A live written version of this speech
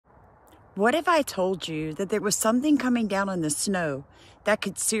What if I told you that there was something coming down in the snow that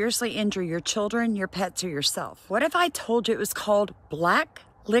could seriously injure your children, your pets, or yourself? What if I told you it was called black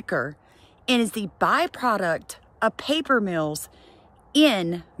liquor and is the byproduct of paper mills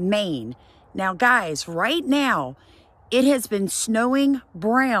in Maine? Now, guys, right now, it has been snowing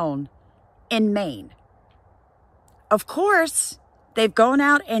brown in Maine. Of course, they've gone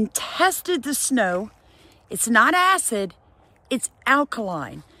out and tested the snow. It's not acid, it's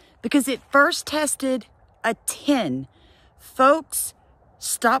alkaline, because it first tested a 10. Folks,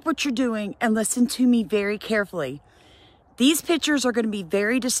 stop what you're doing and listen to me very carefully. These pictures are going to be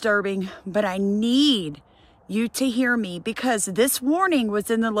very disturbing, but I need you to hear me because this warning was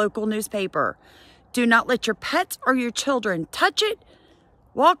in the local newspaper. Do not let your pets or your children touch it,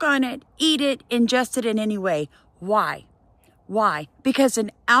 walk on it, eat it, ingest it in any way. Why? Why? Because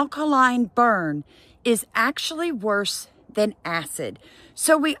an alkaline burn is actually worse than acid.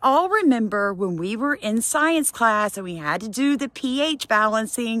 So we all remember when we were in science class and we had to do the pH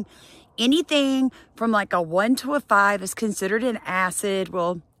balancing, anything from like a 1 to a 5 is considered an acid.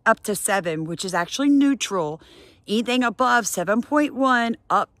 Well, up to 7, which is actually neutral. Anything above 7.1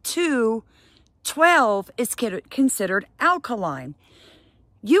 up to 12 is considered alkaline.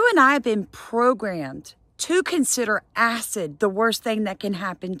 You and I have been programmed to consider acid the worst thing that can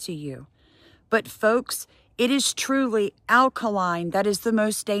happen to you. But folks, it is truly alkaline that is the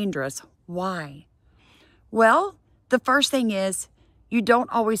most dangerous. Why? Well, the first thing is you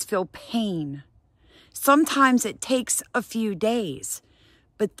don't always feel pain. Sometimes it takes a few days.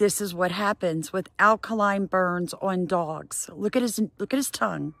 But this is what happens with alkaline burns on dogs. Look at his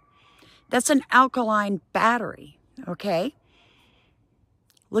tongue. That's an alkaline battery, okay?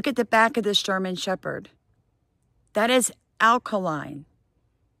 Look at the back of this German Shepherd. That is alkaline.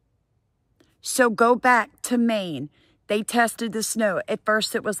 So go back to Maine. They tested the snow. At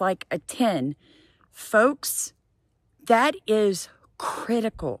first it was like a 10. Folks, that is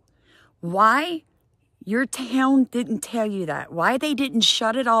critical. Why? Your town didn't tell you that. Why they didn't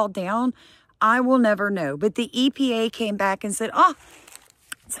shut it all down, I will never know. But the EPA came back and said, oh,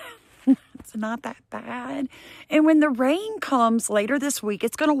 it's not that bad. And when the rain comes later this week,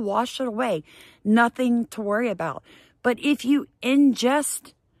 it's going to wash it away. Nothing to worry about. But if you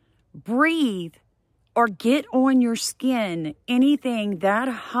ingest, breathe, or get on your skin anything that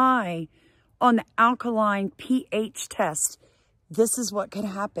high on the alkaline pH test, this is what could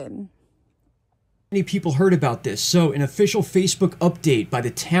happen. Many people heard about this, so an official Facebook update by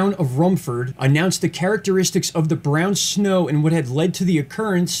the town of Rumford announced the characteristics of the brown snow and what had led to the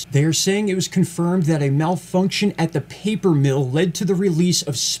occurrence. They are saying it was confirmed that a malfunction at the paper mill led to the release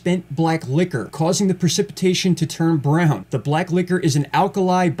of spent black liquor, causing the precipitation to turn brown. The black liquor is an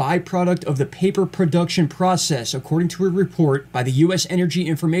alkali byproduct of the paper production process, according to a report by the U.S. Energy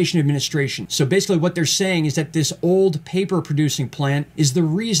Information Administration. So basically what they're saying is that this old paper producing plant is the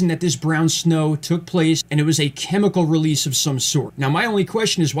reason that this brown snow took place, and it was a chemical release of some sort. Now, my only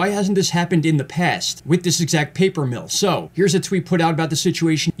question is, why hasn't this happened in the past with this exact paper mill? So, here's a tweet put out about the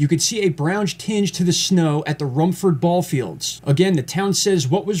situation. You could see a brownish tinge to the snow at the Rumford ball fields. Again, the town says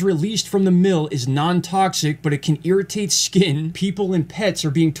what was released from the mill is non-toxic, but it can irritate skin. People and pets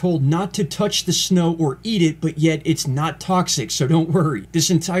are being told not to touch the snow or eat it, but yet it's not toxic, so don't worry. This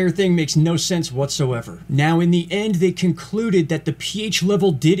entire thing makes no sense whatsoever. Now, in the end, they concluded that the pH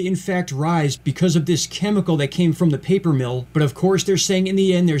level did in fact rise because of this chemical that came from the paper mill, but of course they're saying in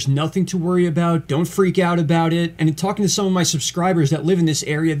the end there's nothing to worry about, don't freak out about it. And in talking to some of my subscribers that live in this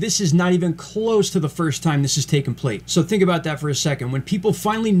area, this is not even close to the first time this has taken place. So think about that for a second. When people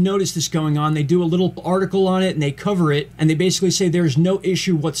finally notice this going on, they do a little article on it and they cover it, and they basically say there's no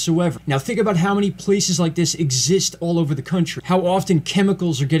issue whatsoever. Now think about how many places like this exist all over the country. How often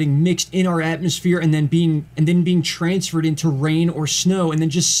chemicals are getting mixed in our atmosphere and then being transferred into rain or snow and then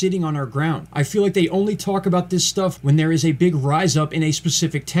just sitting on our ground. I feel like they only talk about this stuff when there is a big rise up in a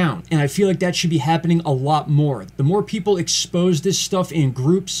specific town. And I feel like that should be happening a lot more. The more people expose this stuff in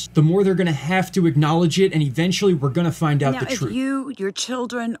groups, the more they're going to have to acknowledge it, and eventually we're going to find out the truth. If you, your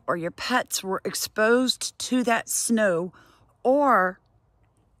children, or your pets were exposed to that snow, or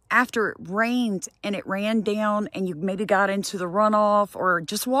after it rained and it ran down and you maybe got into the runoff, or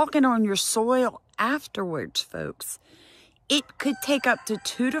just walking on your soil afterwards, folks, it could take up to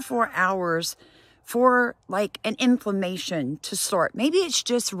 2 to 4 hours for like an inflammation to start. Maybe it's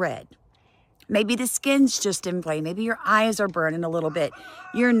just red. Maybe the skin's just inflamed. Maybe your eyes are burning a little bit.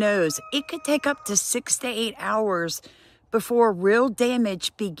 Your nose. It could take up to 6 to 8 hours before real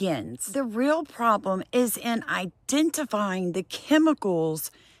damage begins. The real problem is in identifying the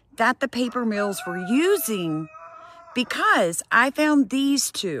chemicals that the paper mills were using, because I found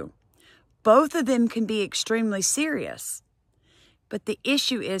these two. Both of them can be extremely serious. But the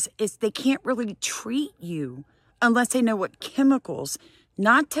issue is they can't really treat you unless they know what chemicals,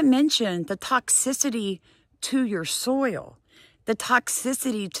 not to mention the toxicity to your soil, the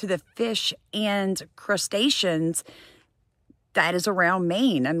toxicity to the fish and crustaceans that is around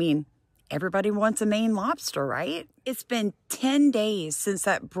Maine. I mean, everybody wants a Maine lobster, right? It's been 10 days since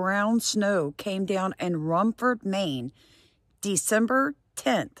that brown snow came down in Rumford, Maine, December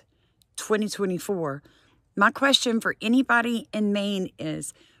 10th, 2024. My question for anybody in Maine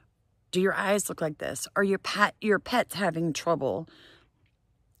is, do your eyes look like this? Are your pets having trouble?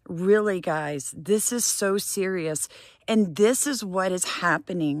 Really, guys, this is so serious. And this is what is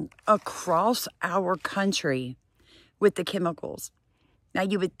happening across our country with the chemicals. Now,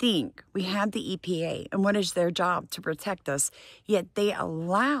 you would think we have the EPA, and what is their job? To protect us. Yet they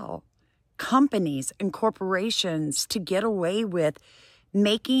allow companies and corporations to get away with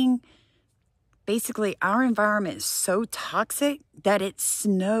making basically our environment so toxic that it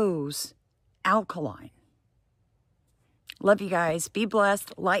snows alkaline. Love you guys. Be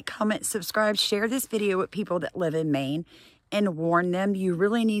blessed. Like, comment, subscribe, share this video with people that live in Maine, and warn them. You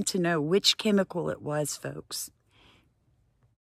really need to know which chemical it was, folks.